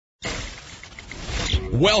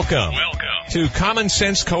Welcome to Common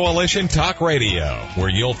Sense Coalition Talk Radio, where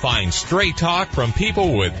you'll find straight talk from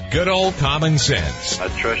people with good old common sense. I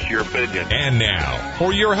trust your opinion. And now,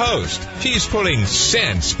 for your host, she's putting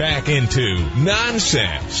sense back into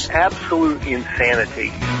nonsense. Absolute insanity.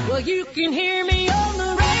 Well, you can hear me on the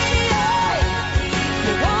radio.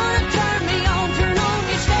 You want to turn me on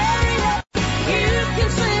your stereo. You can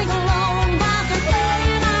sing along while they're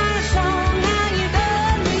playing our song. Now you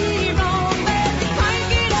done me wrong, baby,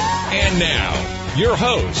 crank it up. And now, your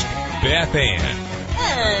host, Beth Ann.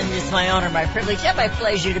 And it's my honor, my privilege, and my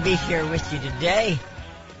pleasure to be here with you today.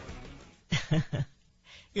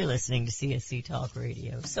 You're listening to CSC Talk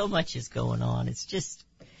Radio. So much is going on.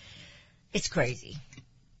 It's crazy.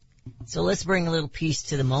 So let's bring a little peace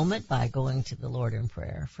to the moment by going to the Lord in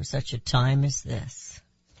prayer for such a time as this.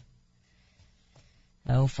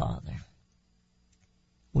 Oh, Father,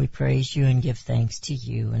 we praise you and give thanks to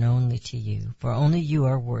you and only to you, for only you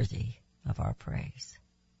are worthy of our praise.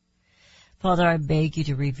 Father, I beg you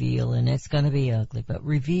to reveal, and it's going to be ugly, but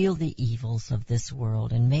reveal the evils of this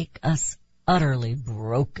world and make us utterly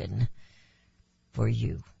broken for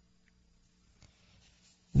you.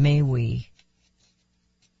 May we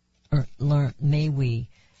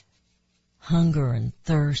hunger and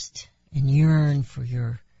thirst and yearn for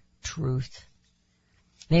your truth.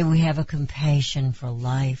 May we have a compassion for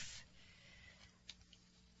life.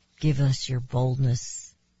 Give us your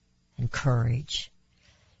boldness and courage.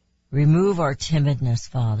 Remove our timidness,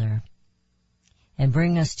 Father, and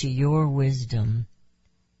bring us to your wisdom,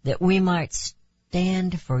 that we might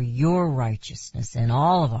stand for your righteousness in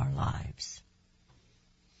all of our lives,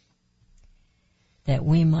 that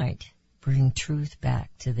we might bring truth back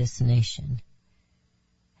to this nation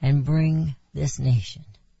and bring this nation,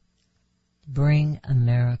 bring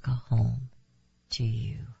America home to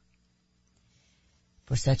you.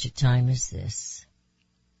 For such a time as this,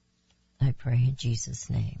 I pray in Jesus'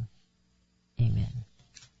 name. Amen.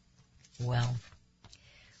 Well,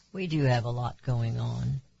 we do have a lot going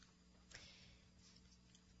on.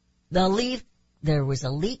 There was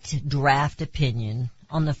a leaked draft opinion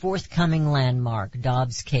on the forthcoming landmark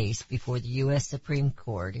Dobbs case before the U.S. Supreme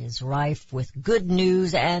Court is rife with good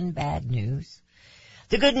news and bad news.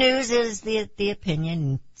 The good news is the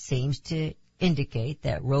opinion seems to indicate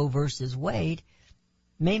that Roe versus Wade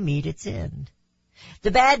may meet its end.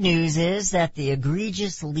 The bad news is that the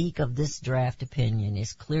egregious leak of this draft opinion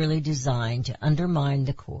is clearly designed to undermine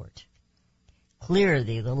the court.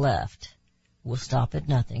 Clearly the left will stop at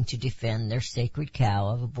nothing to defend their sacred cow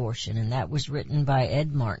of abortion, and that was written by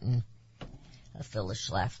Ed Martin of Phyllis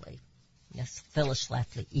Schlafly. Yes, Phyllis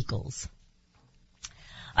Schlafly Eagles.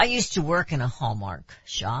 I used to work in a Hallmark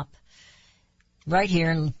shop right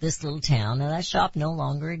here in this little town, and that shop no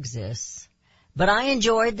longer exists. But I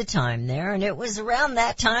enjoyed the time there, and it was around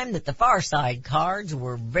that time that the Far Side cards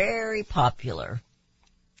were very popular.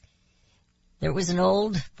 There was an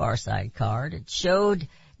old Far Side card. It showed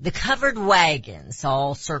the covered wagons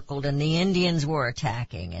all circled, and the Indians were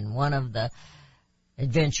attacking, and one of the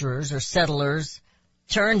adventurers or settlers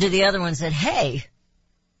turned to the other one and said, "Hey,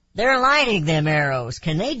 they're lighting them arrows.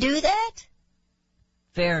 Can they do that?"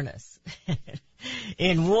 Fairness.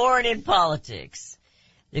 In war and in politics.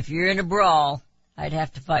 If you're in a brawl, I'd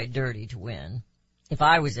have to fight dirty to win, if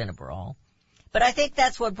I was in a brawl. But I think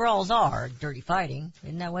that's what brawls are, dirty fighting.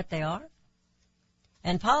 Isn't that what they are?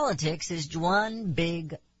 And politics is one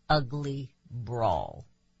big, ugly brawl.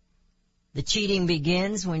 The cheating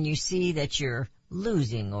begins when you see that you're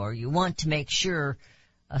losing or you want to make sure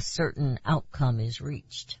a certain outcome is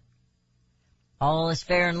reached. All is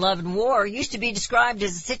fair in love and war used to be described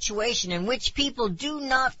as a situation in which people do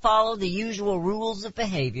not follow the usual rules of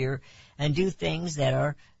behavior and do things that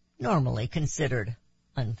are normally considered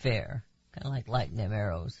unfair. Kind of like lighting them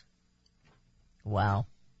arrows. Wow.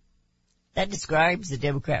 That describes the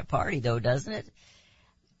Democrat Party, though, doesn't it?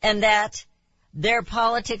 And that their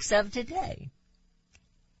politics of today.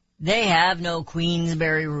 They have no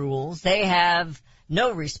Queensberry rules. They have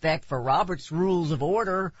no respect for Robert's Rules of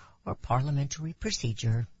Order or parliamentary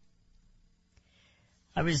procedure.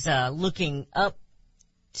 I was looking up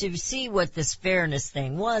to see what this fairness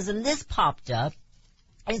thing was, and this popped up.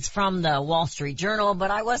 It's from the Wall Street Journal,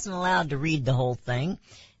 but I wasn't allowed to read the whole thing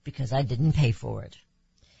because I didn't pay for it.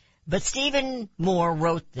 But Stephen Moore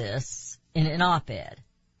wrote this in an op-ed.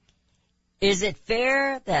 Is it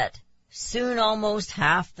fair that soon almost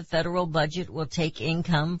half the federal budget will take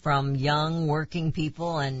income from young working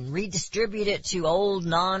people and redistribute it to old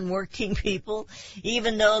non-working people,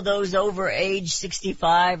 even though those over age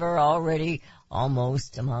 65 are already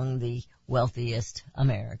almost among the wealthiest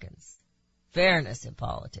Americans? fairness in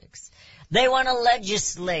politics. They want to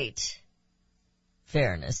legislate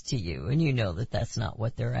fairness to you, and you know that that's not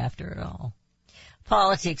what they're after at all.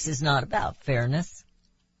 Politics is not about fairness.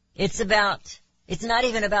 It's not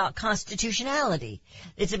even about constitutionality.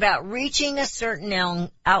 It's about reaching a certain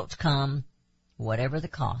outcome, whatever the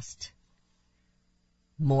cost.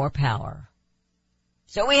 More power.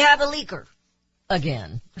 So we have a leaker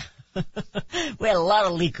again. We had a lot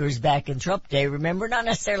of leakers back in Trump Day, remember? Not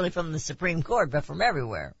necessarily from the Supreme Court, but from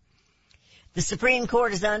everywhere. The Supreme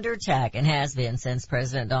Court is under attack and has been since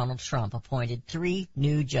President Donald Trump appointed 3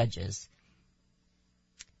 new judges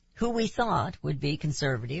who we thought would be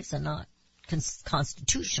conservatives and not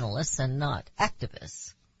constitutionalists and not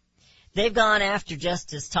activists. They've gone after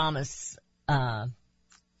Justice Thomas's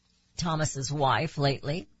wife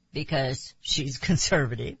lately because she's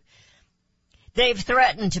conservative. They've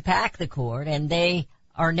threatened to pack the court, and they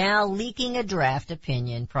are now leaking a draft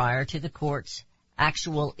opinion prior to the court's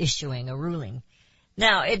actual issuing a ruling.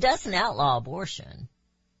 Now, it doesn't outlaw abortion.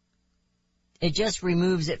 It just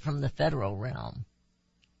removes it from the federal realm.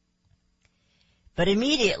 But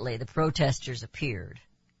immediately the protesters appeared.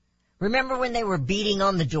 Remember when they were beating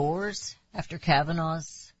on the doors after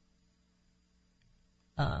Kavanaugh's,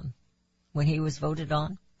 when he was voted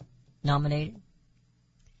on, nominated?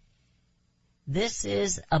 This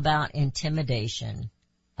is about intimidation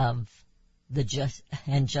and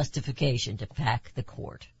justification to pack the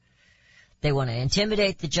court. They want to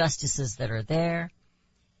intimidate the justices that are there,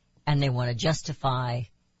 and they want to justify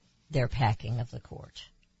their packing of the court.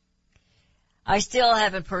 I still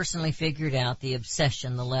haven't personally figured out the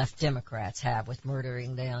obsession the left Democrats have with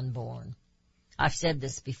murdering the unborn. I've said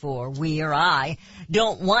this before. I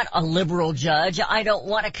don't want a liberal judge. I don't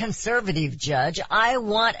want a conservative judge. I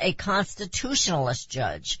want a constitutionalist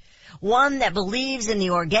judge. One that believes in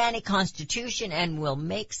the organic Constitution and will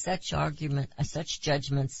make such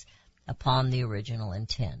judgments upon the original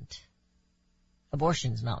intent.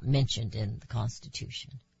 Abortion is not mentioned in the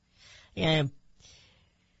Constitution.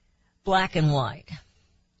 Black and white.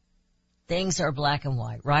 Things are black and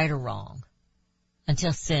white, right or wrong,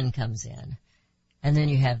 until sin comes in. And then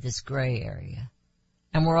you have this gray area.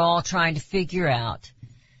 And we're all trying to figure out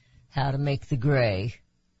how to make the gray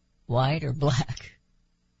white or black,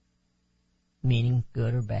 meaning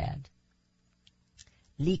good or bad.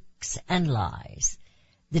 Leaks and lies.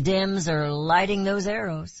 The Dems are lighting those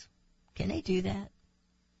arrows. Can they do that?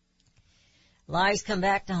 Lies come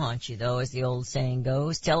back to haunt you, though, as the old saying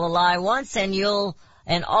goes. Tell a lie once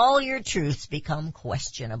and all your truths become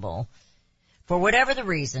questionable. For whatever the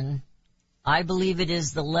reason, I believe it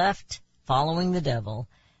is the left following the devil,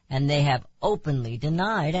 and they have openly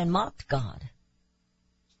denied and mocked God.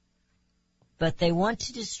 But they want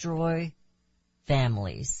to destroy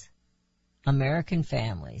families, American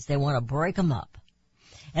families. They want to break them up.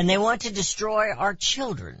 And they want to destroy our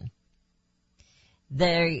children.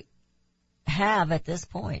 They have, at this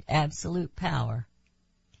point, absolute power.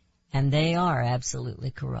 And they are absolutely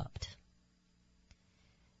corrupt.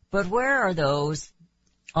 But where are those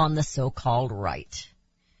on the so-called right?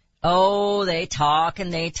 Oh, they talk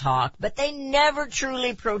and they talk, but they never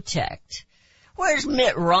truly protect. Where's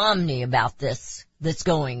Mitt Romney about this that's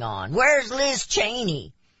going on? Where's Liz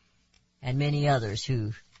Cheney? And many others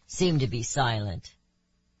who seem to be silent.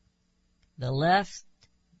 The left,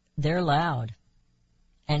 they're loud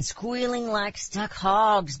and squealing like stuck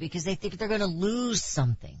hogs because they think they're going to lose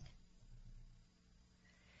something.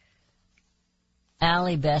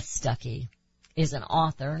 Allie Beth Stuckey is an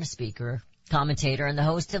author and a speaker, commentator, and the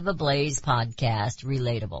host of the Blaze podcast,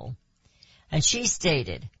 Relatable. And she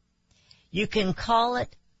stated, you can call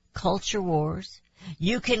it culture wars.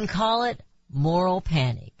 You can call it moral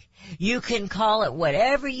panic. You can call it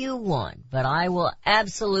whatever you want, but I will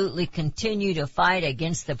absolutely continue to fight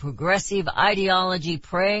against the progressive ideology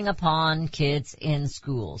preying upon kids in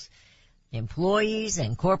schools, employees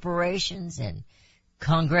and corporations and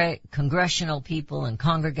congressional people and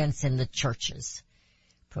congregants in the churches.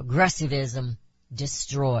 Progressivism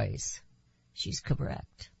destroys. She's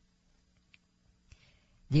correct.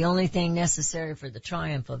 The only thing necessary for the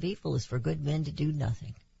triumph of evil is for good men to do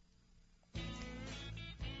nothing.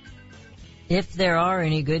 If there are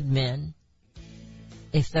any good men,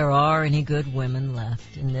 if there are any good women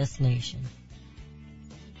left in this nation,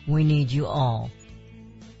 we need you all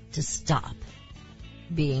to stop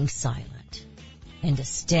being silent and to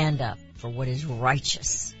stand up for what is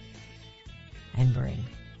righteous and bring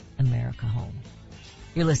America home.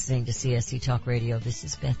 You're listening to CSC Talk Radio. This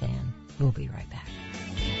is Beth Ann. We'll be right back.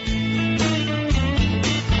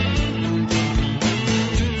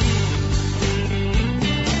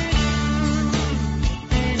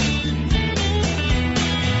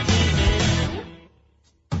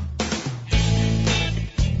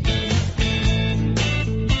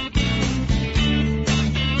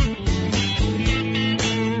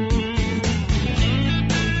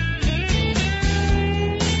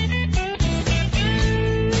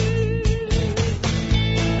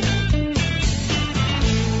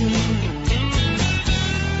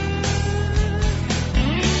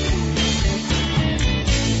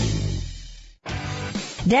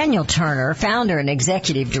 Daniel Turner, founder and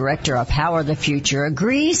executive director of Power the Future,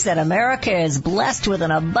 agrees that America is blessed with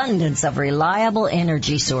an abundance of reliable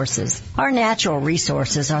energy sources. Our natural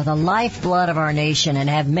resources are the lifeblood of our nation and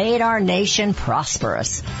have made our nation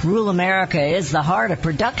prosperous. Rural America is the heart of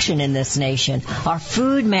production in this nation. Our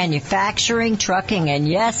food, manufacturing, trucking, and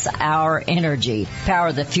yes, our energy.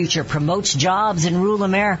 Power the Future promotes jobs in rural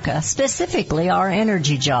America, specifically our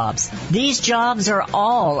energy jobs. These jobs are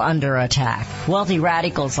all under attack. Wealthy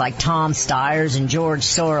radicals like Tom Stiers and George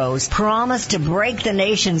Soros promise to break the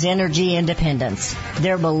nation's energy independence.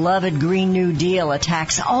 Their beloved Green New Deal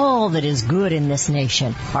attacks all that is good in this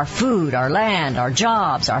nation. Our food, our land, our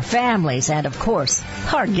jobs, our families, and of course,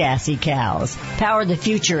 our gassy cows. Power the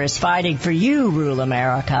Future is fighting for you, rural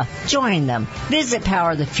America. Join them. Visit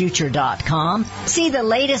PowerTheFuture.com. See the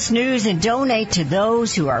latest news and donate to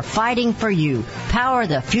those who are fighting for you.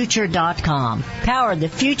 PowerTheFuture.com. Power the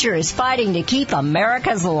Future is fighting to keep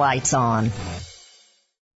America's lights on.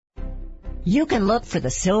 You can look for the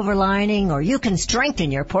silver lining, or you can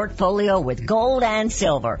strengthen your portfolio with gold and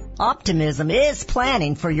silver. Optimism is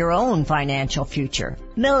planning for your own financial future.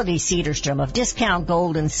 Melody Cedarstrom of Discount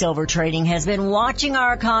Gold and Silver Trading has been watching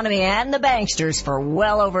our economy and the banksters for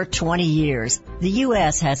well over 20 years. The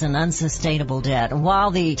U.S. has an unsustainable debt, and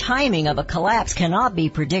while the timing of a collapse cannot be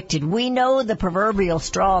predicted, we know the proverbial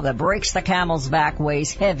straw that breaks the camel's back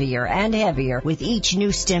weighs heavier and heavier with each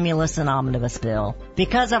new stimulus and omnibus bill.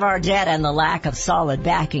 Because of our debt and the lack of solid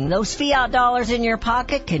backing, those fiat dollars in your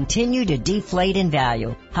pocket continue to deflate in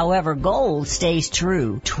value. However, gold stays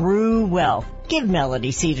true wealth. Give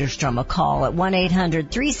Melody Cedarstrom a call at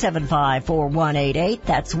 1-800-375-4188.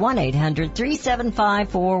 That's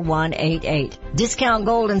 1-800-375-4188. Discount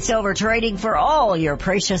Gold and Silver Trading for all your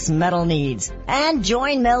precious metal needs. And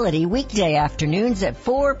join Melody weekday afternoons at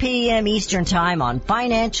 4 p.m. Eastern Time on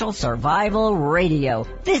Financial Survival Radio.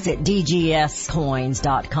 Visit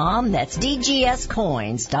DGScoins.com. That's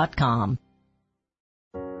DGScoins.com.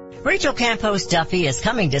 Rachel Campos Duffy is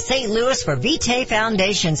coming to St. Louis for Vitae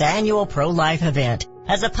Foundation's annual pro-life event.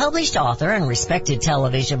 As a published author and respected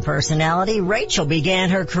television personality, Rachel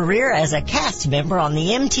began her career as a cast member on the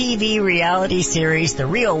MTV reality series The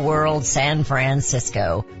Real World San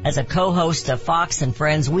Francisco. As a co-host of Fox and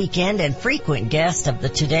Friends Weekend and frequent guest of The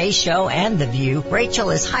Today Show and The View,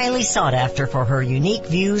 Rachel is highly sought after for her unique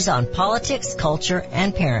views on politics, culture,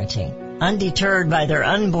 and parenting. Undeterred by their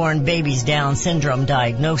unborn baby's Down syndrome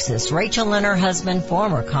diagnosis, Rachel and her husband,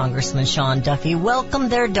 former Congressman Sean Duffy,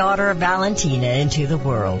 welcomed their daughter Valentina into the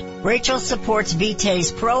world. Rachel supports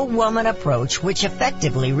Vitae's pro-woman approach, which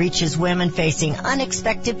effectively reaches women facing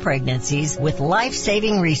unexpected pregnancies with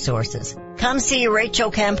life-saving resources. Come see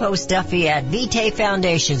Rachel Campos Duffy at Vitae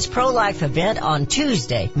Foundation's pro-life event on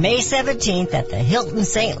Tuesday, May 17th at the Hilton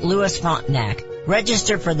St. Louis Frontenac.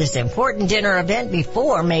 Register for this important dinner event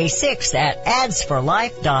before May 6th at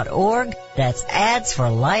adsforlife.org. That's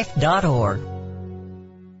adsforlife.org.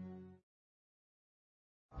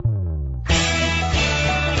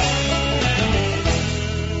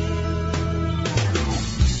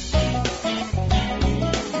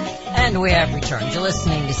 And we have returned. You're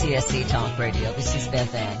listening to CSC Talk Radio. This is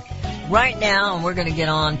Beth Ann. Right now, and we're going to get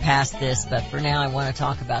on past this, but for now I want to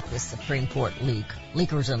talk about this Supreme Court leak.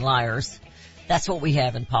 Leakers and liars. That's what we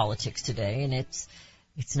have in politics today, and it's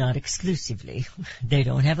not exclusively. They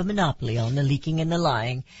don't have a monopoly on the leaking and the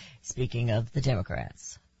lying, speaking of the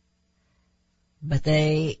Democrats. But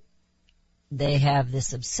they have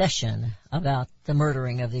this obsession about the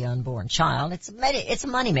murdering of the unborn child. It's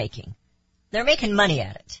money making. They're making money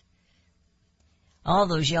at it. All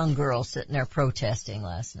those young girls sitting there protesting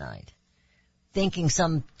last night, thinking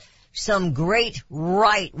some great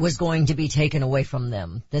right was going to be taken away from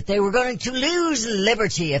them, that they were going to lose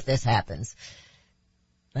liberty if this happens.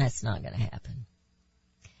 That's not going to happen.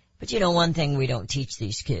 But you know, one thing we don't teach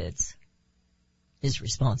these kids is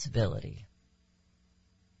responsibility.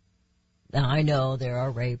 Now, I know there are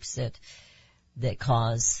rapes that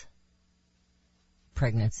cause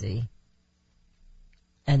pregnancy,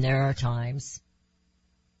 and there are times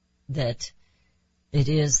that it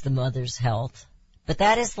is the mother's health. But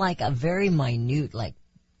that is like a very minute, like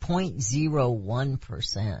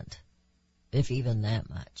 0.01%, if even that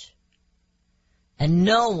much. And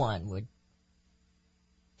no one would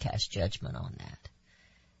cast judgment on that.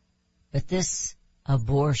 But this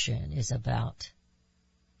abortion is about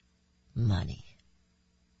money.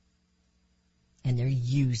 And they're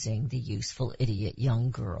using the useful idiot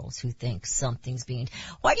young girls who think something's being...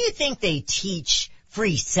 Why do you think they teach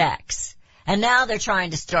free sex? And now they're trying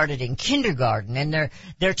to start it in kindergarten, and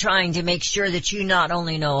they're trying to make sure that you not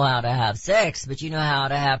only know how to have sex, but you know how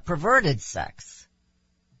to have perverted sex.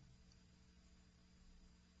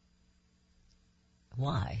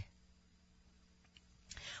 Why?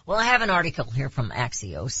 Well, I have an article here from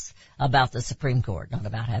Axios about the Supreme Court, not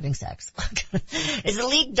about having sex. It's a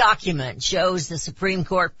leaked document shows the Supreme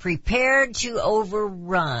Court prepared to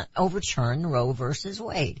overturn Roe versus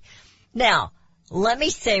Wade. Now, let me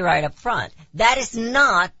say right up front, that is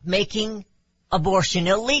not making abortion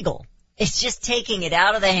illegal. It's just taking it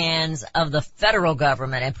out of the hands of the federal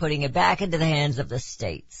government and putting it back into the hands of the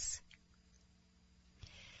states.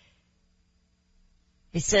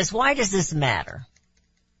 It says, why does this matter?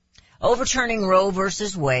 Overturning Roe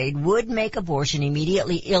versus Wade would make abortion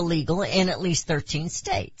immediately illegal in at least 13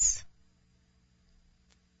 states.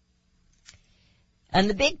 And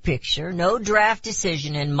the big picture, no draft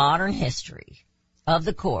decision in modern history of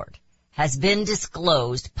the court has been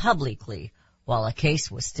disclosed publicly while a case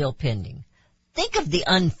was still pending. Think of the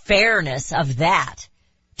unfairness of that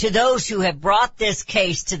to those who have brought this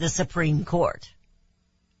case to the Supreme Court.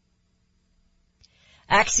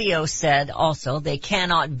 Axios said also they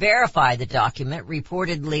cannot verify the document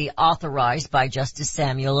reportedly authorized by Justice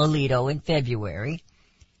Samuel Alito in February.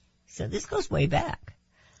 So this goes way back.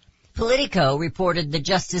 Politico reported that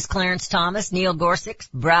Justice Clarence Thomas, Neil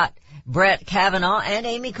Gorsuch, Brett Kavanaugh, and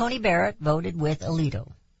Amy Coney Barrett voted with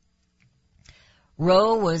Alito.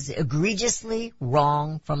 Roe was egregiously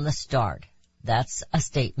wrong from the start. That's a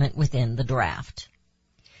statement within the draft.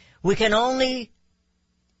 We can only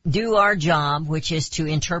do our job, which is to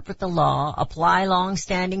interpret the law, apply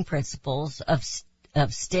long-standing principles of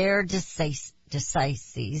stare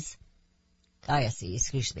decisis,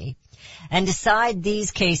 and decide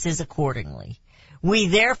these cases accordingly. We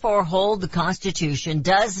therefore hold the Constitution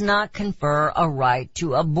does not confer a right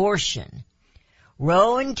to abortion.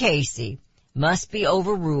 Roe and Casey must be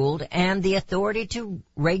overruled, and the authority to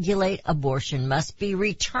regulate abortion must be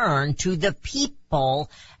returned to the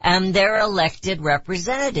people and their elected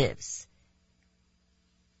representatives.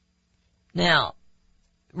 Now,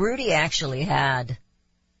 Rudy actually had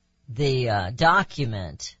the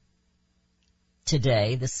document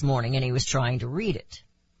this morning, and he was trying to read it.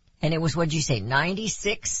 And it was, what'd you say,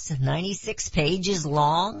 96 pages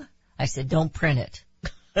long? I said, don't print it.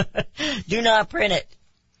 Do not print it.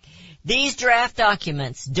 These draft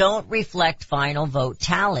documents don't reflect final vote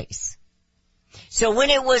tallies. So when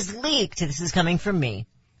it was leaked, this is coming from me,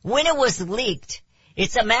 when it was leaked,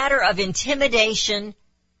 it's a matter of intimidation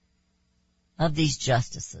of these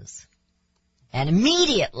justices. And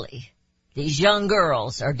immediately, these young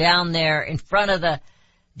girls are down there in front of the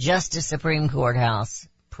Justice Supreme Court House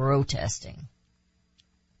protesting.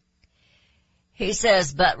 He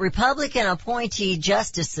says, but Republican appointee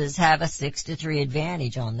justices have a 6-3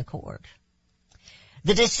 advantage on the court.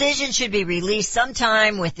 The decision should be released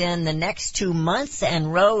sometime within the next 2 months,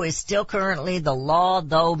 and Roe is still currently the law,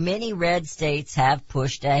 though many red states have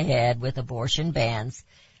pushed ahead with abortion bans,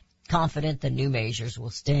 confident the new measures will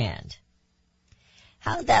stand.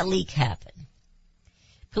 How did that leak happen?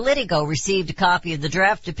 Politico received a copy of the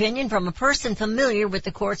draft opinion from a person familiar with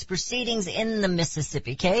the court's proceedings in the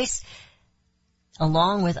Mississippi case,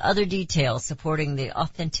 along with other details supporting the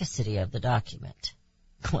authenticity of the document.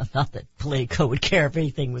 Well, not that Politico would care if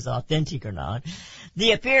anything was authentic or not.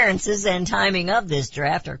 The appearances and timing of this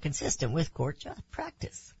draft are consistent with court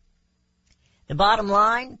practice. The bottom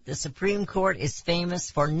line, the Supreme Court is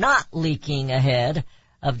famous for not leaking ahead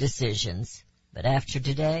of decisions. But after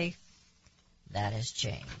today, that has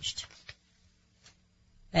changed.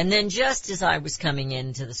 And then just as I was coming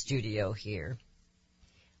into the studio here,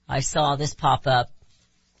 I saw this pop up,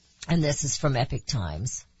 and this is from Epoch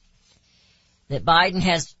Times, that Biden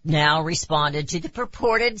has now responded to the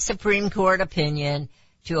purported Supreme Court opinion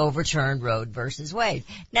to overturn Roe versus Wade.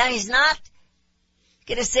 Now, he's not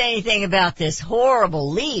going to say anything about this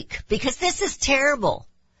horrible leak, because this is terrible.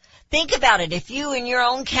 Think about it. If you in your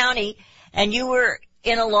own county and you were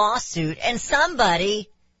in a lawsuit and somebody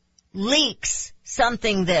leaks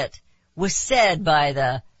something that was said by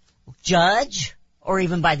the judge or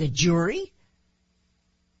even by the jury,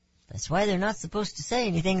 that's why they're not supposed to say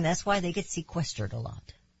anything. That's why they get sequestered a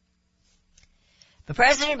lot. But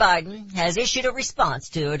President Biden has issued a response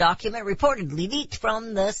to a document reportedly leaked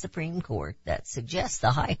from the Supreme Court that suggests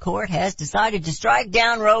the High Court has decided to strike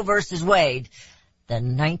down Roe versus Wade, the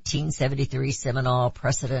 1973 seminal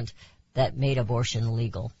precedent that made abortion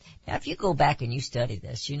legal. Now, if you go back and you study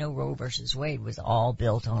this, you know Roe versus Wade was all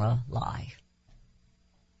built on a lie.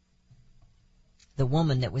 The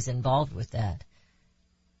woman that was involved with that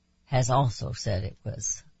has also said it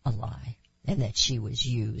was a lie and that she was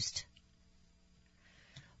used.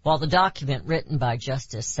 While the document written by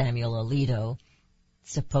Justice Samuel Alito,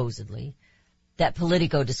 supposedly, that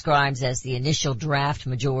Politico describes as the initial draft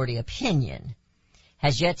majority opinion,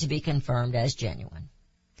 has yet to be confirmed as genuine.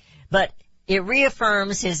 But it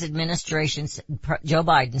reaffirms his administration's, Joe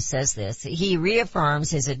Biden says this, he reaffirms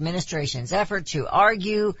his administration's effort to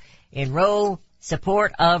argue in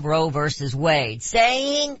support of Roe versus Wade,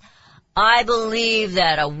 saying, I believe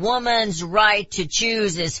that a woman's right to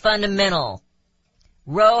choose is fundamental.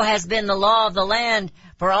 Roe has been the law of the land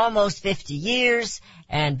for almost 50 years,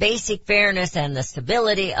 and basic fairness and the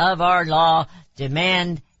stability of our law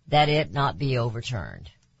demand that it not be overturned.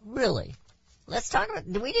 Really? Let's talk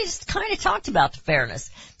about, we just kind of talked about the fairness.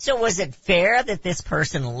 So was it fair that this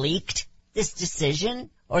person leaked this decision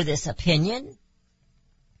or this opinion?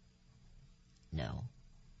 No.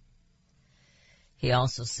 He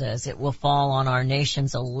also says it will fall on our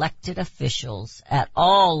nation's elected officials at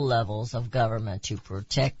all levels of government to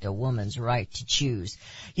protect a woman's right to choose.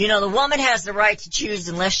 You know, the woman has the right to choose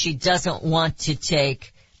unless she doesn't want to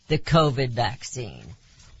take the COVID vaccine.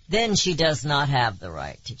 Then she does not have the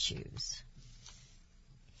right to choose.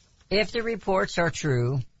 If the reports are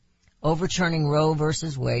true, overturning Roe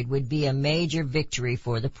versus Wade would be a major victory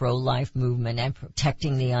for the pro-life movement and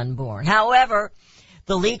protecting the unborn. However,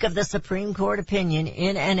 the leak of the Supreme Court opinion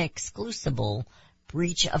is an inexcusable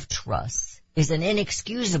breach of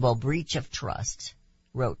trust,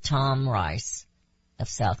 wrote Tom Rice of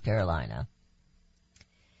South Carolina.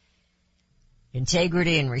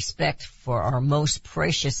 Integrity and respect for our most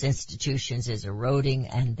precious institutions is eroding,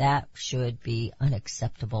 and that should be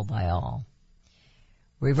unacceptable by all.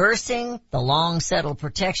 Reversing the long-settled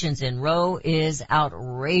protections in Roe is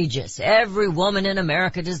outrageous. Every woman in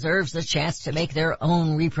America deserves the chance to make their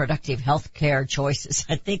own reproductive health care choices.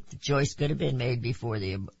 I think the choice could have been made before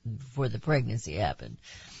the pregnancy happened.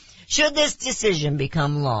 Should this decision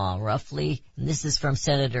become law, roughly, and this is from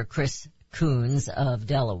Senator Chris Coons of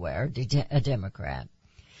Delaware, a Democrat.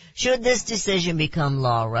 Should this decision become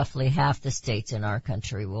law, roughly half the states in our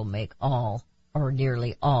country will make all or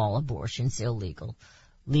nearly all abortions illegal,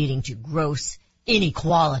 leading to gross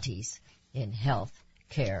inequalities in health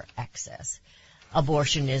care access.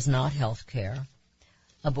 Abortion is not health care.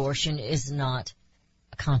 Abortion is not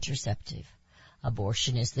a contraceptive.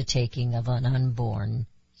 Abortion is the taking of an unborn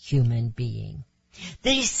human being.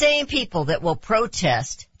 These same people that will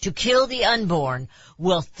protest to kill the unborn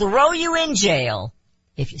will throw you in jail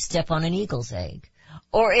if you step on an eagle's egg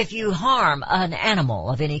or if you harm an animal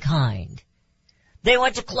of any kind. They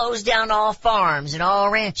want to close down all farms and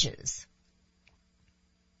all ranches.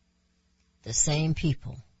 The same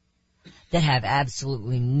people that have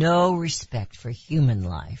absolutely no respect for human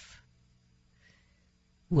life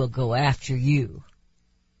will go after you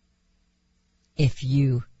if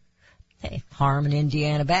you harm an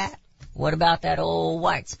Indiana bat. What about that old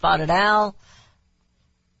white spotted owl?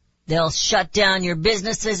 They'll shut down your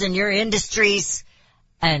businesses and your industries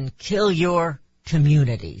and kill your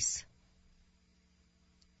communities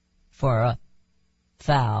for a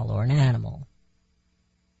fowl or an animal.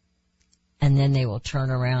 And then they will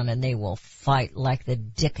turn around and they will fight like the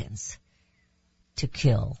Dickens to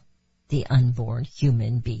kill the unborn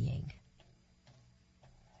human being.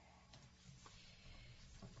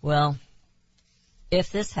 Well, if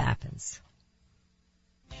this happens,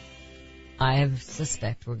 I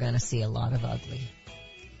suspect we're going to see a lot of ugly.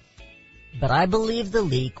 But I believe the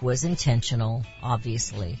leak was intentional,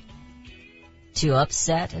 obviously, to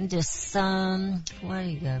upset and distract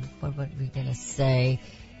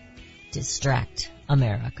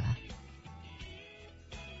America.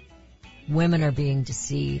 Women are being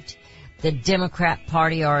deceived. The Democrat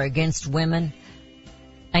Party are against women.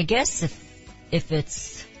 I guess if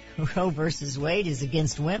it's Roe versus Wade is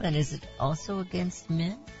against women, is it also against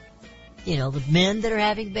men? You know, the men that are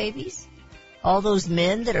having babies? All those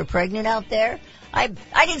men that are pregnant out there? I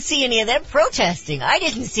didn't see any of them protesting. I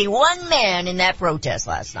didn't see one man in that protest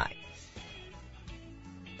last night.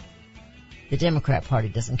 The Democrat Party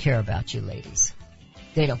doesn't care about you ladies.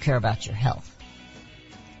 They don't care about your health.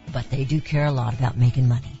 But they do care a lot about making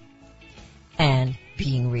money and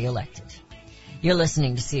being reelected. You're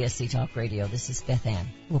listening to CSC Talk Radio. This is Beth Ann.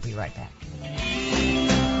 We'll be right back.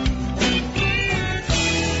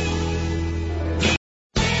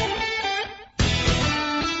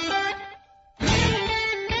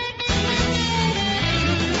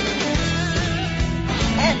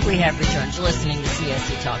 And we have returned. You're listening to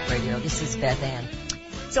CSC Talk Radio. This is Beth Ann.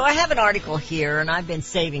 So I have an article here, and I've been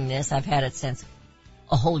saving this. I've had it since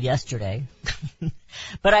a whole yesterday.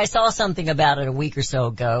 But I saw something about it a week or so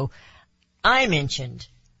ago. I mentioned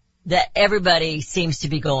that everybody seems to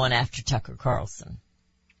be going after Tucker Carlson.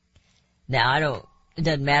 Now, It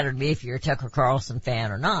doesn't matter to me if you're a Tucker Carlson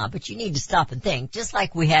fan or not, but you need to stop and think, just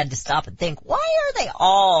like we had to stop and think, why are they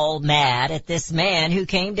all mad at this man who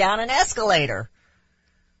came down an escalator?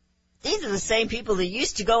 These are the same people that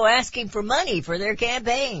used to go asking for money for their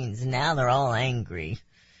campaigns, and now they're all angry.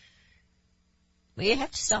 Well, you have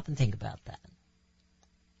to stop and think about that.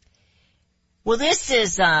 Well, this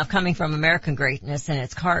is coming from American Greatness, and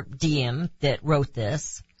it's Carp Diem that wrote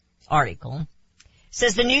this article. It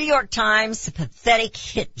says the New York Times pathetic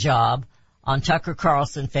hit job on Tucker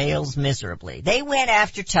Carlson fails miserably. They went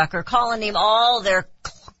after Tucker, calling him all their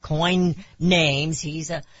coin names. He's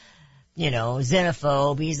a,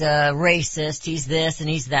 xenophobe. He's a racist. He's this and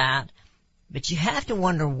he's that. But you have to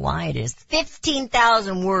wonder why it is.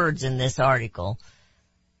 15,000 words in this article.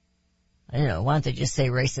 I don't know, why don't they just say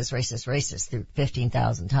racist, racist, racist through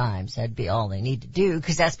 15,000 times? That'd be all they need to do,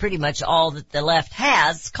 because that's pretty much all that the left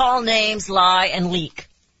has. Call names, lie, and leak.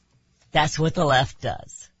 That's what the left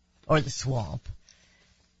does. Or the swamp.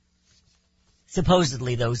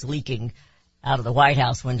 Supposedly those leaking out of the White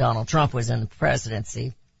House when Donald Trump was in the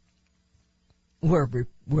presidency were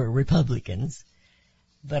Republicans.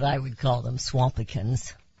 But I would call them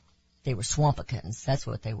swampicans. They were swampicans. That's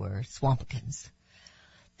what they were, swampicans.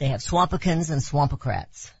 They have swampicans and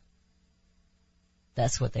swampocrats.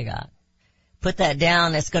 That's what they got. Put that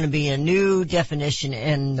down. That's going to be a new definition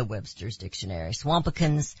in the Webster's Dictionary.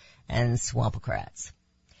 Swampicans and swampocrats.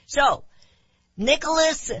 So,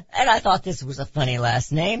 Nicholas, and I thought this was a funny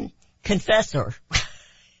last name, Confessor.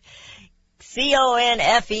 C-O-N-F-E-S-S-O-R-E,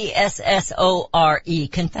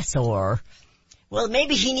 Confessor. Well,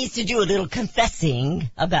 maybe he needs to do a little confessing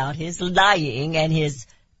about his lying and his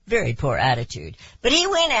very poor attitude. But he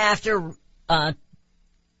went after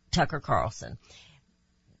Tucker Carlson.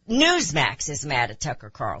 Newsmax is mad at Tucker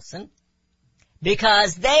Carlson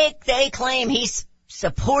because they claim he's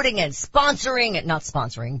supporting and sponsoring, not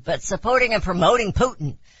sponsoring, but supporting and promoting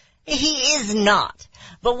Putin. He is not.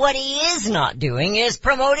 But what he is not doing is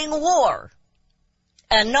promoting war.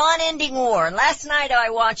 A non-ending war. And last night I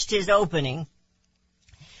watched his opening,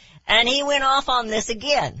 and he went off on this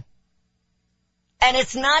again. And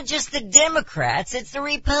it's not just the Democrats, it's the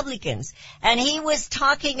Republicans. And he was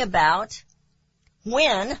talking about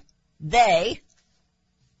when they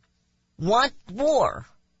want war.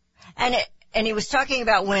 And he was talking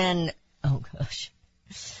about when, oh gosh.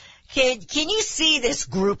 Can you see this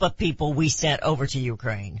group of people we sent over to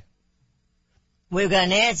Ukraine? We've got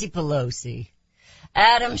Nancy Pelosi,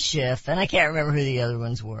 Adam Schiff, and I can't remember who the other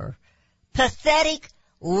ones were. Pathetic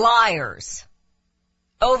liars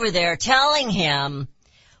over there telling him,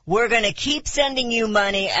 we're going to keep sending you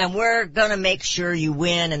money and we're going to make sure you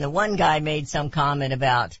win. And the one guy made some comment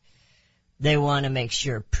about they want to make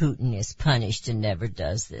sure Putin is punished and never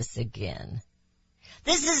does this again.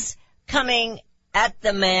 This is coming at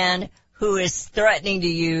the man who is threatening to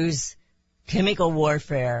use chemical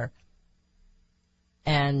warfare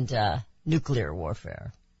and nuclear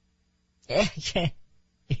warfare.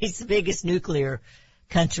 He's the biggest nuclear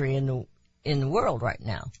country in the world right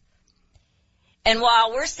now. And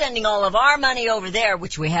while we're sending all of our money over there,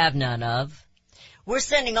 which we have none of, we're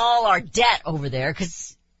sending all our debt over there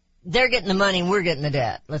because they're getting the money and we're getting the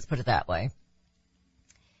debt. Let's put it that way.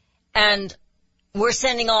 And we're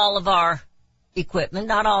sending all of our equipment,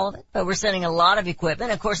 not all of it, but we're sending a lot of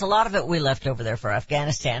equipment. Of course, a lot of it we left over there for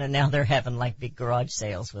Afghanistan, and now they're having like big garage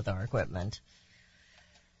sales with our equipment.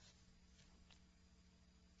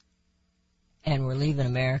 And we're leaving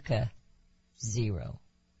America zero.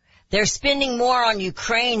 They're spending more on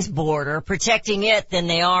Ukraine's border, protecting it, than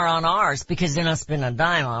they are on ours, because they're not spending a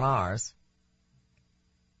dime on ours.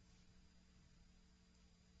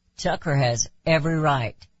 Tucker has every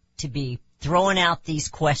right to be throwing out these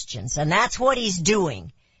questions, and that's what he's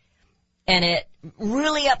doing. And it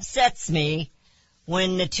really upsets me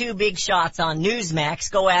when the two big shots on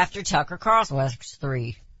Newsmax go after Tucker Carlson. Well, that's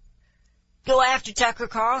three. Go after Tucker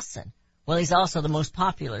Carlson. Well, he's also the most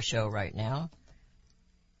popular show right now.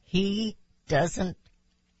 He doesn't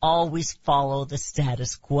always follow the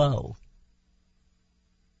status quo.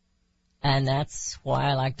 And that's why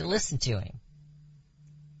I like to listen to him.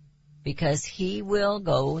 Because he will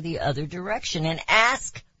go the other direction and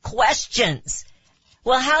ask questions.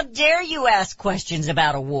 Well, how dare you ask questions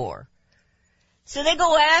about a war? So they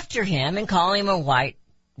go after him and call him a white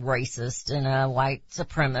racist and a white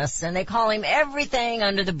supremacist, and they call him everything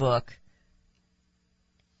under the book.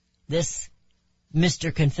 This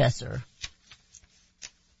Mr. Confessor.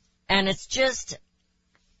 And it's just,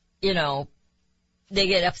 they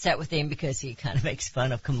get upset with him because he kind of makes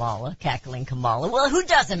fun of Kamala, cackling Kamala. Well, who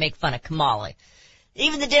doesn't make fun of Kamala?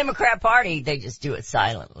 Even the Democrat Party, they just do it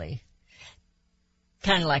silently.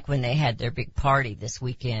 Kind of like when they had their big party this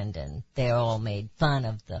weekend and they all made fun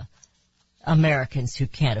of the Americans who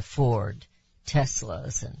can't afford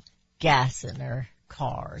Teslas and gas in their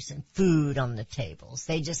cars and food on the tables.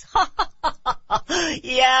 They just,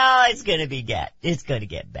 yeah, it's gonna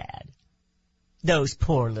get bad. Those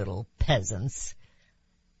poor little peasants.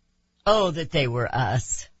 Oh, that they were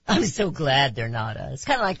us. I'm so glad they're not us.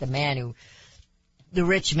 Kind of like the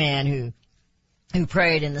rich man who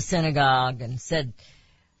prayed in the synagogue and said,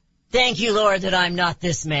 "Thank you, Lord, that I'm not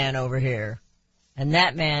this man over here." And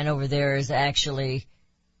that man over there is actually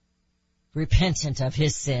repentant of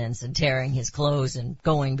his sins and tearing his clothes and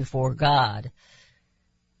going before God.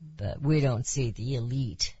 But we don't see the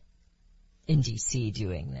elite in D.C.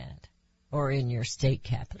 doing that, or in your state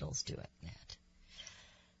capitals doing that.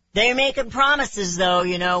 They're making promises, though,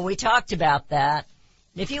 we talked about that.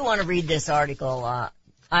 If you want to read this article,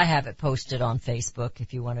 I have it posted on Facebook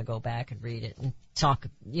if you want to go back and read it and talk,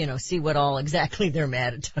 see what all exactly they're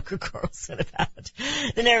mad at Tucker Carlson about.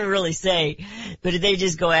 They never really say, but they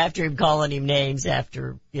just go after him, calling him names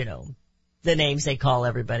after, the names they call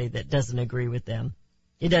everybody that doesn't agree with them.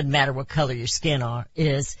 It doesn't matter what color your skin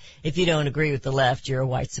is. If you don't agree with the left, you're a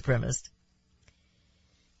white supremacist.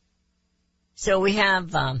 So we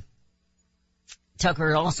have,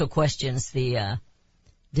 Tucker also questions the,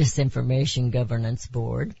 Disinformation Governance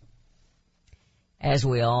Board, as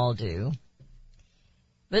we all do.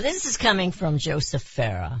 But this is coming from Joseph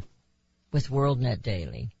Farah with WorldNet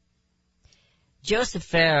Daily. Joseph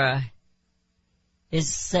Farah is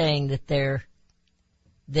saying that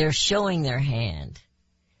they're showing their hand.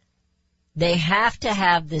 They have to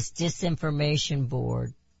have this disinformation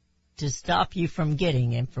board to stop you from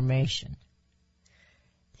getting information.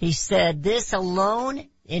 He said this alone,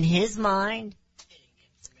 in his mind,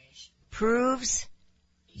 proves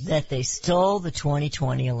that they stole the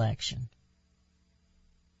 2020 election.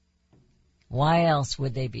 Why else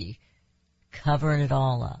would they be covering it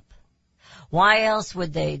all up? Why else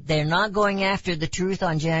would they're not going after the truth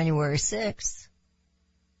on January 6th.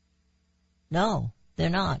 No, they're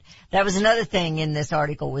not. That was another thing in this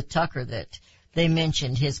article with Tucker that they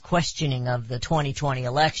mentioned, his questioning of the 2020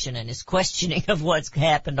 election and his questioning of what's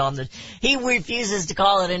happened he refuses to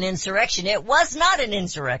call it an insurrection. It was not an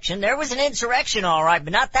insurrection. There was an insurrection, all right,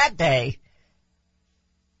 but not that day.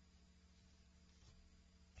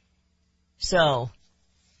 So,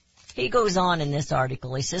 he goes on in this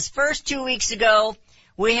article. He says, first 2 weeks ago,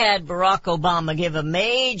 we had Barack Obama give a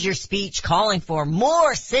major speech calling for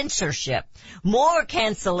more censorship, more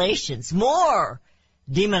cancellations, more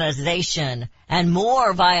demonization, and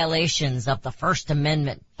more violations of the First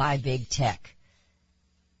Amendment by big tech.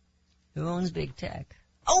 Who owns big tech?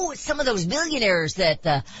 Oh, it's some of those billionaires that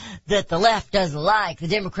the left doesn't like. The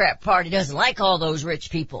Democrat Party doesn't like all those rich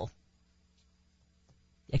people.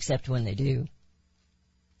 Except when they do.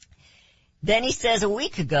 Then he says a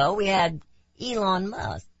week ago we had Elon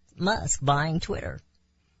Musk buying Twitter,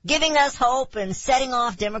 giving us hope and setting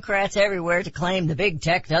off Democrats everywhere to claim the big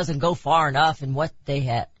tech doesn't go far enough in what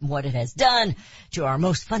it has done to our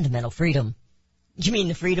most fundamental freedom. You mean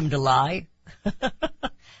the freedom to lie?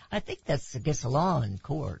 I think that's against the law in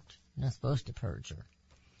court. You're not supposed to perjure.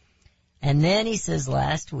 And then he says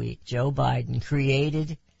last week Joe Biden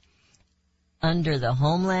created, under the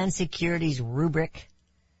Homeland Security's rubric,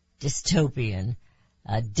 dystopian,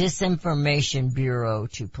 a disinformation bureau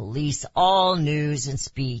to police all news and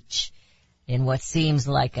speech in what seems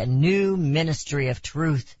like a new ministry of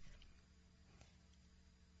truth,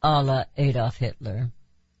 a la Adolf Hitler.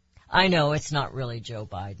 I know it's not really Joe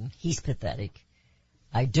Biden. He's pathetic.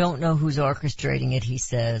 I don't know who's orchestrating it, he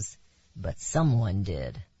says, but someone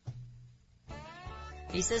did.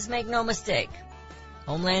 He says, make no mistake,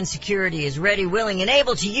 Homeland Security is ready, willing, and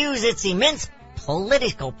able to use its immense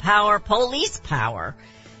political power, police power,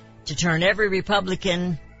 to turn every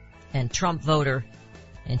Republican and Trump voter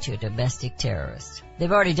into a domestic terrorist.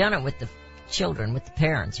 They've already done it with the children, with the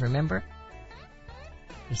parents, remember?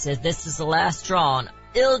 He says this is the last straw, an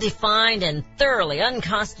ill-defined and thoroughly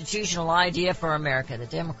unconstitutional idea for America. The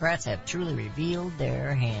Democrats have truly revealed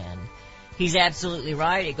their hand. He's absolutely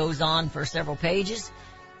right. It goes on for several pages,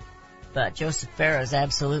 but Joseph Farah is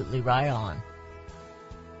absolutely right on.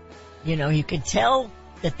 You can tell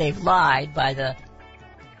that they've lied by the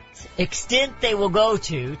extent they will go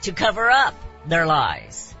to cover up their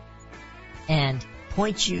lies and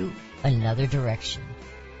point you another direction.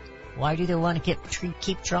 Why do they want to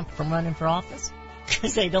keep Trump from running for office?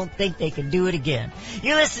 Because they don't think they can do it again.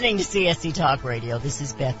 You're listening to CSC Talk Radio. This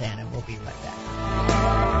is Beth Ann, and we'll be right back.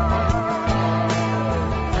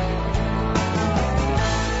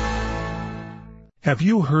 Have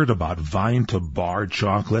you heard about Vine to Bar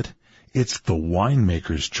chocolate? It's the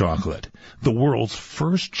winemaker's chocolate, the world's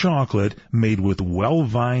first chocolate made with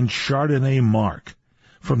well-vined Chardonnay marc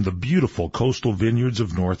from the beautiful coastal vineyards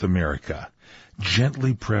of North America.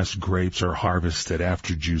 Gently pressed grapes are harvested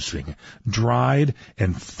after juicing, dried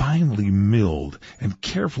and finely milled and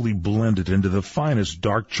carefully blended into the finest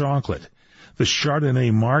dark chocolate. The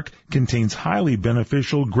Chardonnay marc contains highly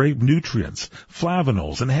beneficial grape nutrients,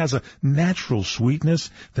 flavanols, and has a natural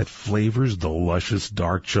sweetness that flavors the luscious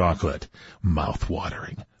dark chocolate.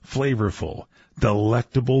 Mouth-watering, flavorful,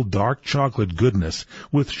 delectable dark chocolate goodness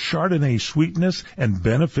with Chardonnay sweetness and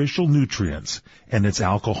beneficial nutrients. And it's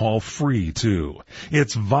alcohol-free, too.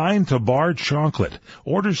 It's Vine to Bar chocolate.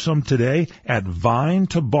 Order some today at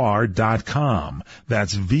vinetobar.com.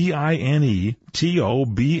 That's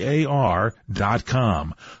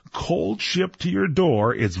VINETOBAR.com. Cold shipped to your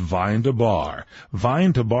door, it's Vine to Bar.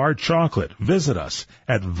 Vine to Bar chocolate. Visit us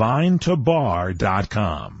at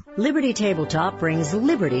vinetobar.com. Liberty Tabletop brings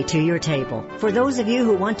liberty to your table. For those of you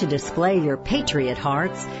who want to display your patriot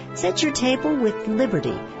hearts, set your table with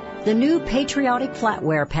Liberty, the new patriotic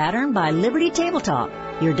flatware pattern by Liberty Tabletop.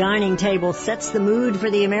 Your dining table sets the mood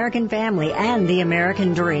for the American family and the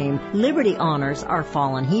American dream. Liberty honors our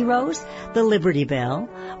fallen heroes, the Liberty Bell,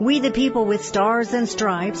 We the People with Stars and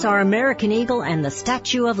Stripes, our American Eagle, and the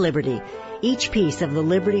Statue of Liberty. Each piece of the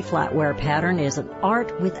Liberty flatware pattern is an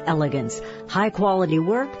art with elegance, high-quality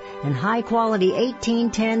work, and high-quality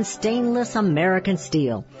 1810 stainless American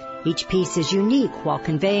steel. Each piece is unique while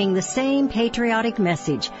conveying the same patriotic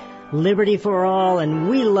message, liberty for all and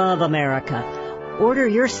we love America. Order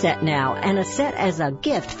your set now and a set as a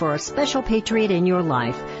gift for a special patriot in your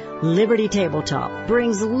life. Liberty Tabletop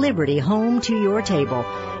brings liberty home to your table.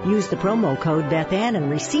 Use the promo code BethAnn and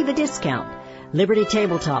receive a discount.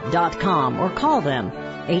 LibertyTabletop.com or call them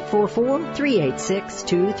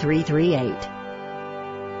 844-386-2338.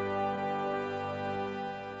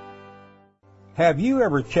 Have you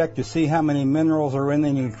ever checked to see how many minerals are in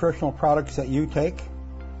the nutritional products that you take?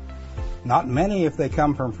 Not many if they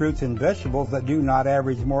come from fruits and vegetables that do not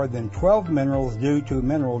average more than 12 minerals due to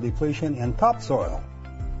mineral depletion in topsoil.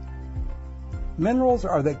 Minerals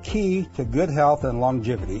are the key to good health and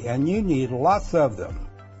longevity, and you need lots of them.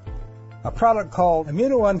 A product called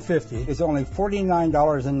Immuno 150 is only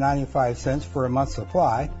 $49.95 for a month's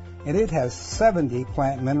supply, and it has 70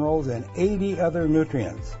 plant minerals and 80 other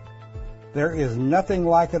nutrients. There is nothing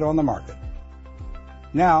like it on the market.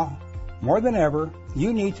 Now, more than ever,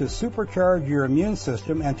 you need to supercharge your immune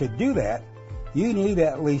system, and to do that, you need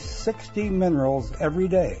at least 60 minerals every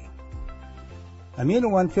day.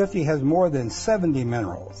 Immuno 150 has more than 70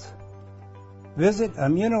 minerals. Visit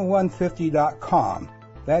Immuno150.com.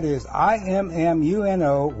 That is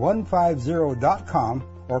IMMUNO150.com,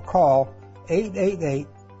 or call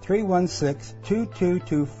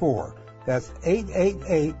 888-316-2224. That's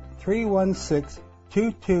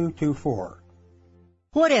 888-316-2224.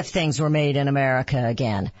 What if things were made in America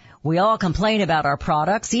again? We all complain about our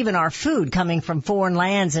products, even our food coming from foreign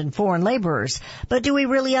lands and foreign laborers. But do we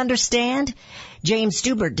really understand? James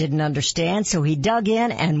Stubert didn't understand, so he dug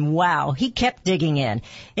in, and wow, he kept digging in.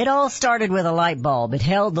 It all started with a light bulb. It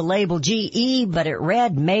held the label GE, but it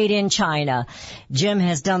read Made in China. Jim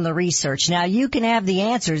has done the research. Now you can have the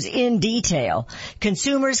answers in detail.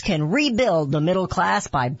 Consumers can rebuild the middle class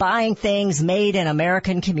by buying things made in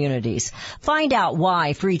American communities. Find out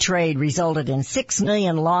why free trade resulted in 6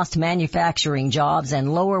 million lost manufacturing jobs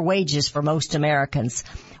and lower wages for most Americans.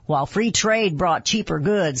 While free trade brought cheaper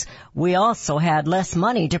goods, we also had less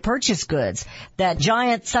money to purchase goods. That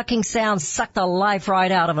giant sucking sound sucked the life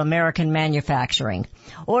right out of American manufacturing.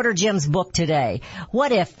 Order Jim's book today,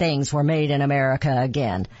 What If Things Were Made in America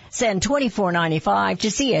Again? Send $24.95 to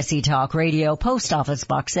CSE Talk Radio, Post Office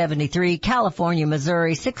Box 73, California,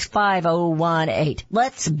 Missouri 65018.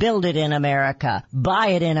 Let's build it in America, buy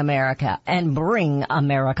it in America, and bring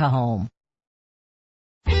America home.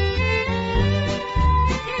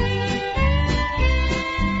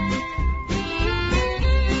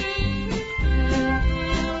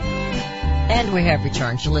 And we have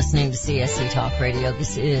returned. You're listening to CSC Talk Radio.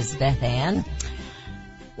 This is Beth Ann.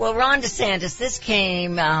 Well, Ron DeSantis, this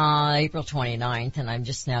came April 29th, and I'm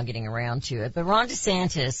just now getting around to it. But Ron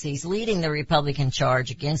DeSantis, he's leading the Republican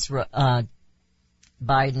charge against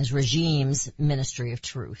Biden's regime's Ministry of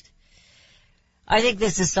Truth. I think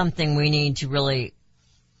this is something we need to really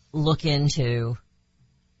look into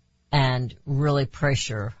and really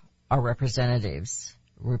pressure our representatives,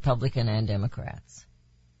 Republican and Democrats.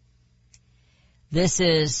 This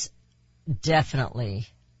is definitely,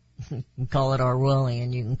 you can call it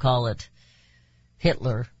Orwellian, you can call it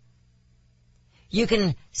Hitler. You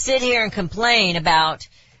can sit here and complain about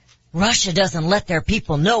Russia doesn't let their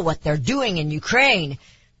people know what they're doing in Ukraine.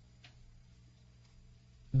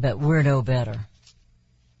 But we're no better.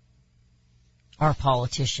 Our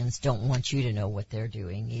politicians don't want you to know what they're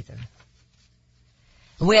doing either.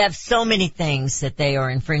 We have so many things that they are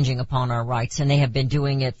infringing upon our rights, and they have been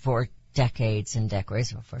doing it for decades and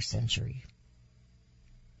decades, or for a century.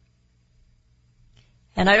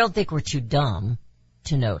 And I don't think we're too dumb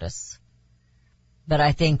to notice. But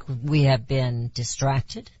I think we have been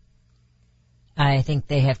distracted. I think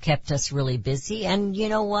they have kept us really busy. And you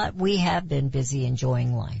know what? We have been busy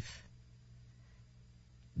enjoying life.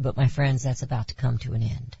 But my friends, that's about to come to an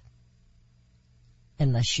end.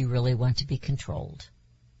 Unless you really want to be controlled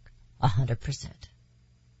 100%.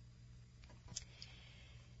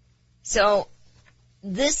 So,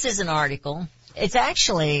 this is an article. It's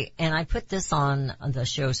actually, and I put this on the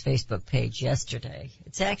show's Facebook page yesterday.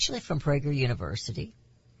 It's actually from Prager University.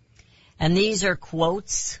 And these are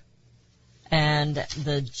quotes. And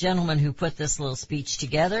the gentleman who put this little speech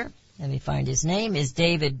together, let me find his name, is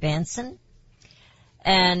David Benson.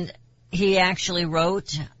 And he actually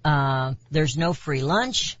wrote, there's no free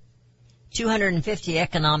lunch, 250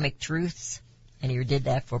 economic truths, and he did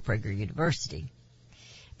that for Prager University.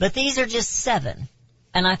 But these are just 7,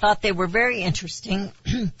 and I thought they were very interesting,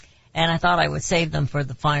 and I thought I would save them for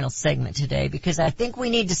the final segment today, because I think we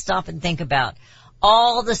need to stop and think about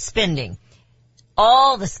all the spending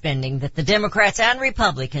that the Democrats and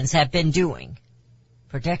Republicans have been doing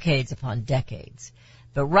for decades upon decades.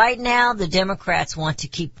 But right now, the Democrats want to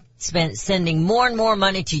keep sending more and more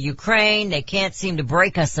money to Ukraine. They can't seem to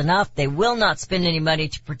break us enough. They will not spend any money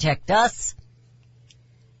to protect us.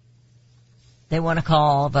 They want to call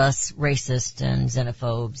all of us racist and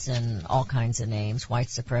xenophobes and all kinds of names, white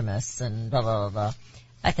supremacists and blah, blah, blah, blah.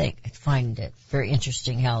 I find it very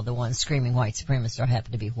interesting how the ones screaming white supremacists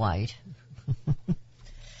happen to be white.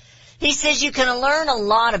 He says you can learn a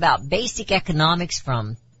lot about basic economics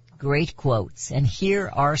from great quotes, and here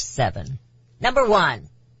are 7. Number 1,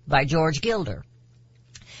 by George Gilder.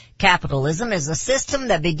 Capitalism is a system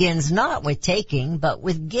that begins not with taking, but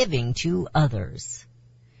with giving to others.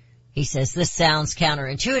 He says this sounds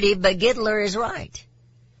counterintuitive, but Gilder is right.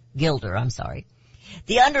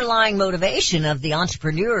 The underlying motivation of the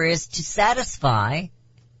entrepreneur is to satisfy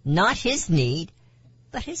not his need,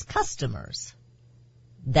 but his customers.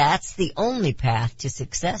 That's the only path to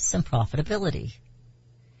success and profitability.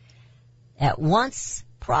 At once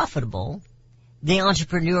profitable, the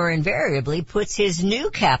entrepreneur invariably puts his new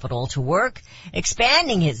capital to work,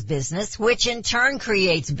 expanding his business, which in turn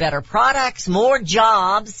creates better products, more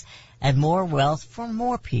jobs, and more wealth for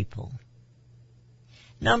more people.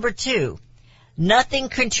 Number 2, nothing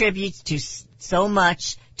contributes to so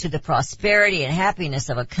much to the prosperity and happiness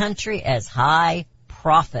of a country as high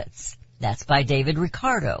profits. That's by David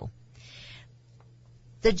Ricardo.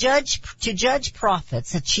 To judge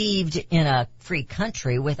profits achieved in a free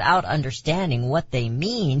country without understanding what they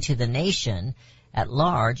mean to the nation at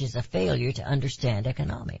large is a failure to understand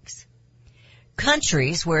economics.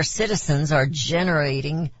 Countries where citizens are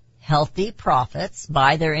generating healthy profits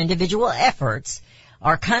by their individual efforts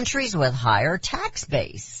are countries with higher tax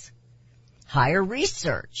base, higher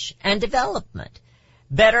research and development,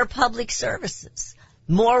 better public services,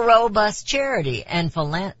 more robust charity and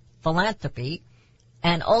philanthropy,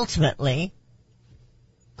 and ultimately,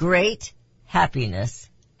 great happiness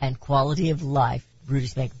and quality of life.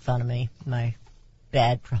 Rudy's making fun of me, my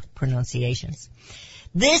bad pronunciations.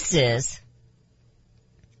 This is,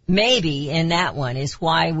 maybe in that one, is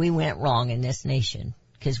why we went wrong in this nation.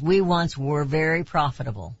 Because we once were very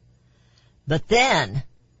profitable. But then,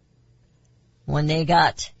 when they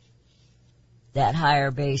got that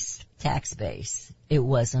higher tax base, it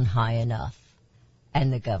wasn't high enough.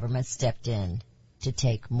 And the government stepped in to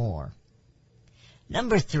take more.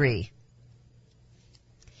 Number 3,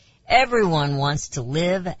 everyone wants to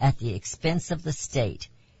live at the expense of the state,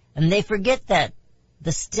 and they forget that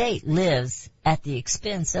the state lives at the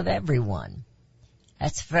expense of everyone.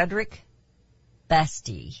 That's Frederick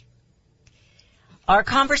Bastille. Our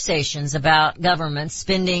conversations about government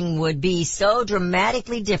spending would be so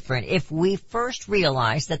dramatically different if we first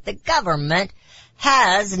realized that the government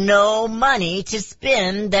has no money to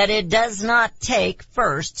spend that it does not take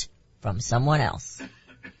first from someone else.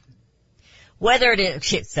 Whether it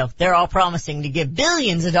is, so they're all promising to give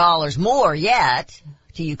billions of dollars more yet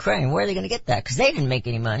to Ukraine. Where are they going to get that? Because they didn't make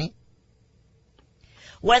any money.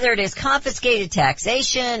 Whether it is confiscated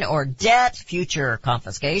taxation or debt, future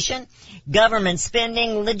confiscation, government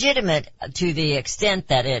spending legitimate to the extent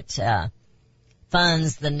that it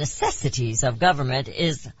funds the necessities of government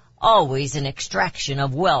is always an extraction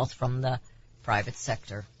of wealth from the private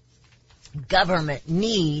sector. Government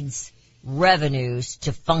needs revenues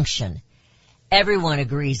to function. Everyone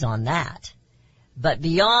agrees on that. But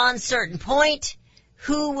beyond a certain point,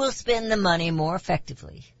 who will spend the money more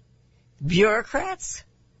effectively? Bureaucrats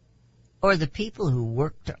or the people who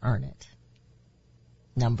work to earn it?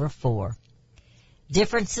 Number 4.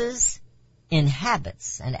 Differences in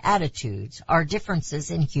habits and attitudes are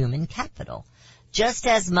differences in human capital, just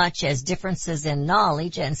as much as differences in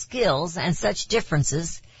knowledge and skills, and such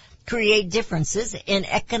differences create differences in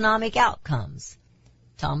economic outcomes.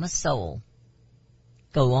 Thomas Sowell.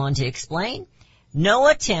 Go on to explain, no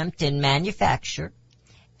attempt in manufacture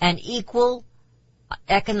and equal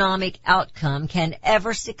economic outcome can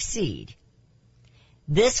ever succeed.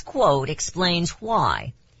 This quote explains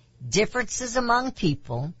why differences among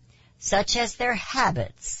people, such as their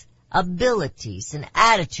habits, abilities, and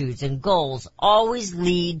attitudes and goals, always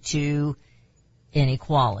lead to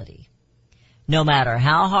inequality. No matter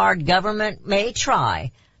how hard government may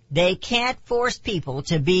try, they can't force people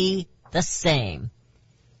to be the same.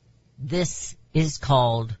 This is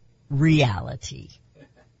called reality.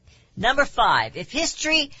 Number 5, if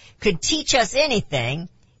history could teach us anything,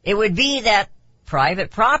 it would be that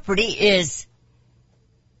private property is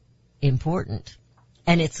important,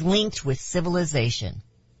 and it's linked with civilization.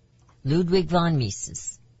 Ludwig von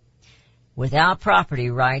Mises. Without property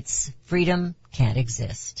rights, freedom can't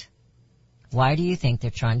exist. Why do you think they're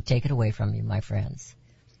trying to take it away from you, my friends?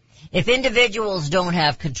 If individuals don't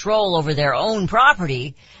have control over their own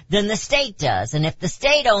property, then the state does. And if the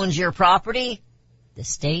state owns your property, the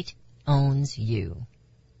state owns you.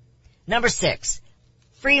 Number 6,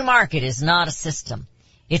 free market is not a system.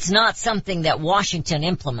 It's not something that Washington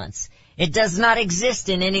implements. It does not exist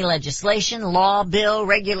in any legislation, law, bill,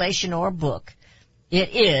 regulation, or book.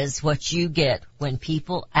 It is what you get when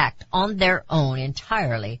people act on their own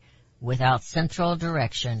entirely, without central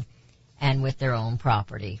direction, and with their own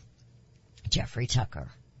property. Jeffrey Tucker.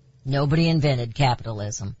 Nobody invented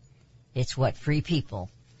capitalism. It's what free people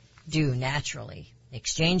do naturally,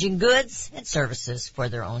 exchanging goods and services for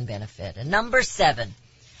their own benefit. And number 7,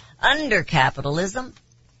 under capitalism,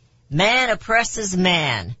 man oppresses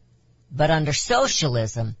man, but under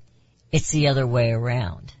socialism, it's the other way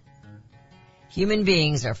around. Human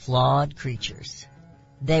beings are flawed creatures.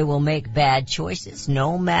 They will make bad choices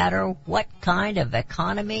no matter what kind of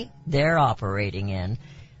economy they're operating in.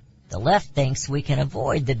 The left thinks we can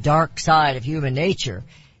avoid the dark side of human nature.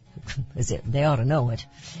 They ought to know it.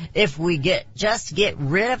 If we just get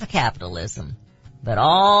rid of capitalism. But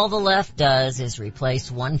all the left does is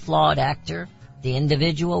replace one flawed actor, the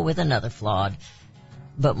individual, with another flawed,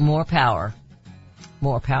 but more powerful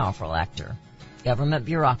actor. Government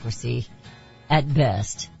bureaucracy at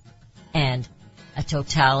best, and a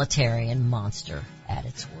totalitarian monster at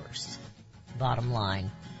its worst. Bottom line,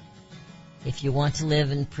 if you want to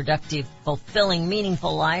live in productive, fulfilling,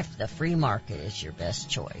 meaningful life, the free market is your best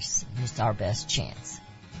choice. It's our best chance.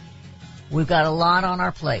 We've got a lot on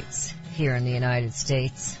our plates here in the United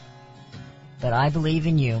States, but I believe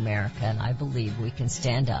in you, America, and I believe we can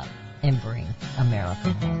stand up and bring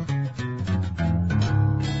America home.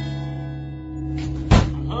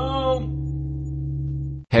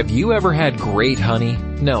 Have you ever had great honey?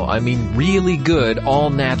 No, I mean really good,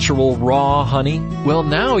 all-natural, raw honey? Well,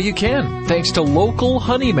 now you can, thanks to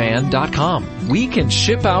LocalHoneyman.com. We can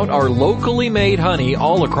ship out our locally made honey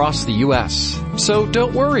all across the U.S. So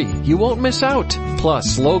don't worry, you won't miss out.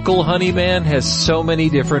 Plus, Local Honeyman has so many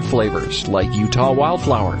different flavors, like Utah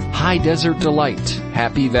Wildflower, High Desert Delight,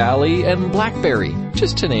 Happy Valley, and Blackberry,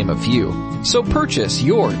 just to name a few. So purchase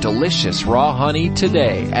your delicious raw honey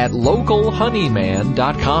today at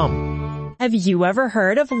LocalHoneyman.com. Have you ever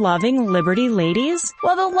heard of Loving Liberty Ladies?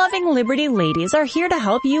 Well, the Loving Liberty Ladies are here to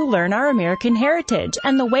help you learn our American heritage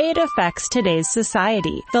and the way it affects today's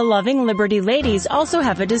society. The Loving Liberty Ladies also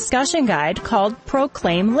have a discussion guide called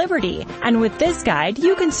Proclaim Liberty. And with this guide,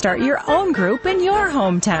 you can start your own group in your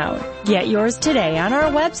hometown. Get yours today on our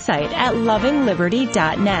website at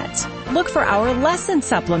lovingliberty.net. Look for our lesson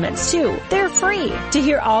supplements too. They're free. To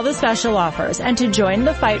hear all the special offers and to join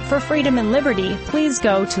the fight for freedom and liberty, please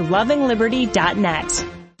go to lovingliberty.net.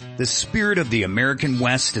 The spirit of the American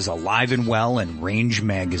West is alive and well in Range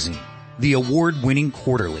Magazine, the award-winning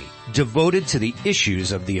quarterly devoted to the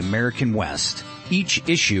issues of the American West. Each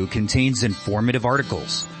issue contains informative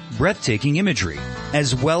articles, breathtaking imagery,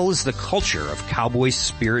 as well as the culture of cowboy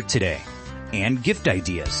spirit today, and gift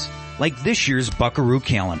ideas, like this year's Buckaroo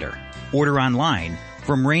calendar. Order online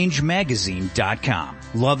from rangemagazine.com.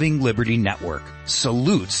 Loving Liberty Network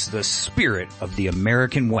salutes the spirit of the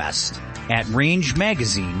American West at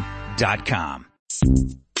rangemagazine.com.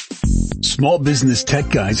 Small Business Tech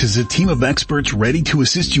Guys is a team of experts ready to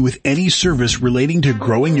assist you with any service relating to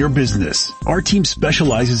growing your business. Our team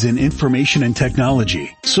specializes in information and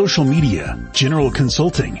technology, social media, general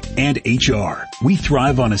consulting, and HR. We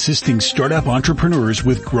thrive on assisting startup entrepreneurs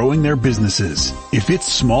with growing their businesses. If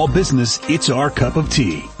it's small business, it's our cup of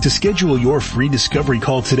tea. To schedule your free discovery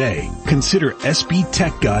call today, consider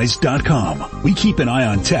sbtechguys.com. We keep an eye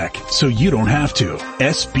on tech so you don't have to.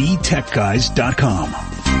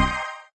 sbtechguys.com.